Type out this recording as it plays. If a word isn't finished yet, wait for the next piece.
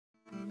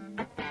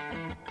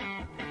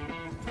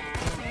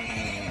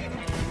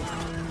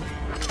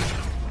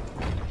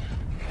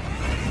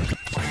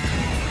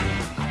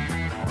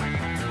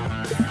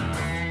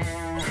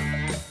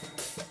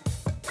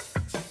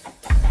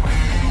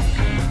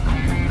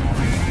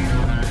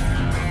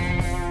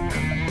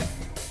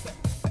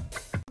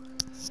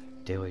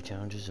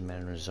challenges in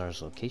Madame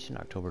Nazar's location,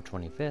 October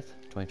 25th,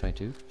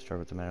 2022. Start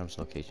with the Madame's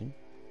location.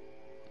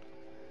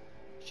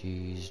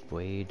 She's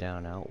way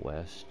down out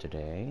west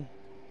today,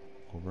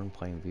 over in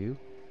Plainview.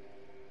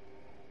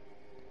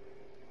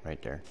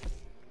 Right there.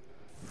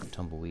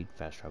 Tumbleweed,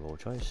 fast travel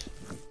choice.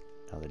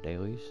 Now the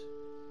dailies.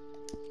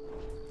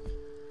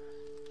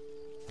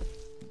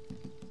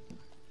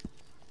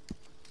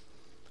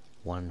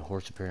 One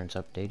horse appearance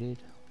updated.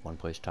 One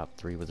place top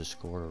 3 with a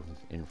score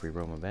in free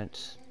roam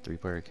events. 3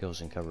 player kills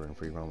and cover in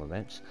free roam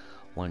events.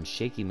 One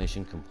shaky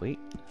mission complete.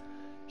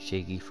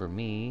 Shaky for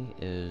me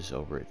is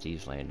over at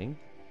Thieves Landing.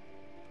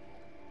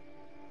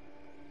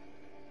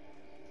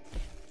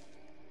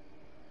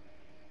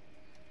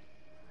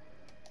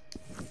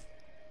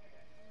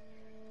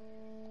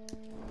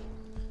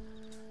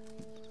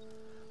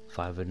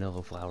 Five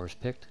vanilla flowers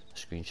picked.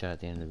 Screenshot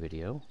at the end of the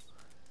video.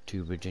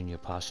 2 Virginia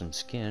possums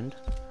skinned.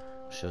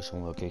 Show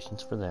some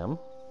locations for them.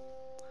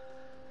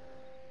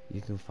 You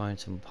can find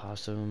some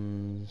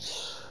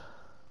possums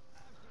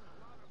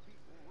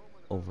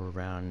over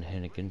around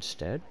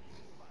Henniganstead.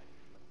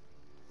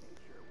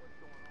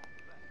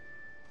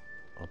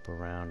 Up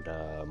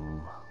around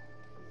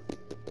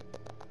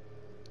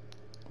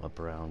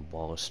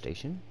Wallace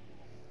Station.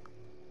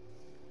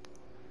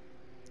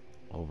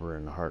 Over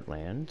in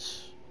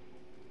Heartlands.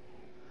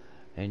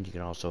 And you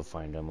can also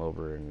find them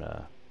over in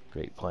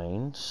Great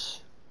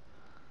Plains.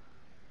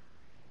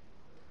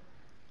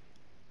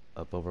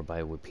 Up over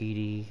by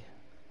Wapiti,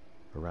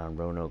 around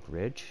Roanoke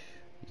Ridge.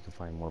 You can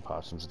find more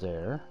possums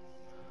there.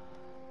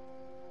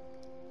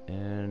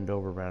 And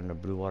over around the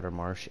Blue Water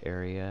Marsh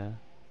area,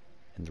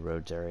 in the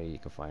Rhodes area, you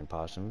can find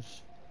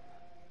possums.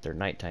 They're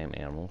nighttime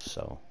animals,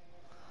 so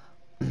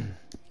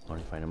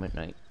only find them at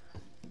night.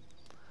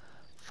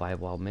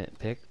 5 wild mint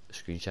picked,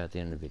 screenshot at the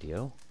end of the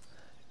video.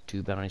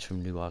 2 bounties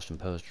from New Austin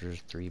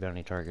posters, 3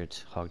 bounty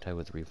targets, hogtie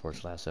with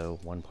reinforced lasso,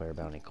 1 player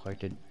bounty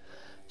collected,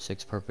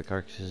 6 perfect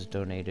carcasses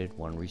donated,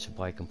 1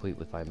 resupply complete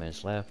with 5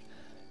 minutes left,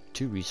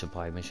 2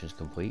 resupply missions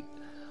complete,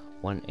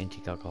 1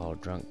 antique alcohol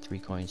drunk, 3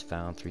 coins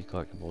found, 3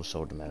 collectibles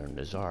sold to Madame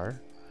Nazar,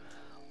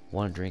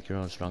 1 drink your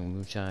own strong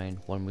moonshine,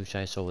 1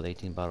 moonshine sold with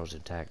 18 bottles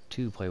intact,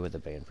 2 play with a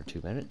band for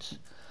 2 minutes,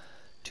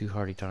 2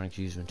 hearty tonics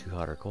used when too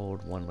hot or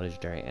cold, 1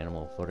 legendary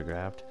animal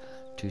photographed,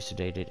 2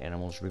 sedated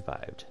animals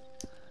revived.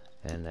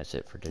 And that's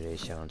it for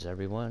today's challenge,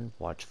 everyone.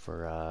 Watch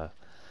for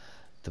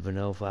the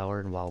vanilla flower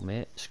and wild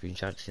mint.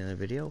 Screenshots at the end of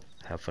the video.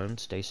 Have fun,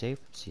 stay safe.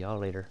 See y'all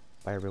later.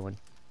 Bye, everyone.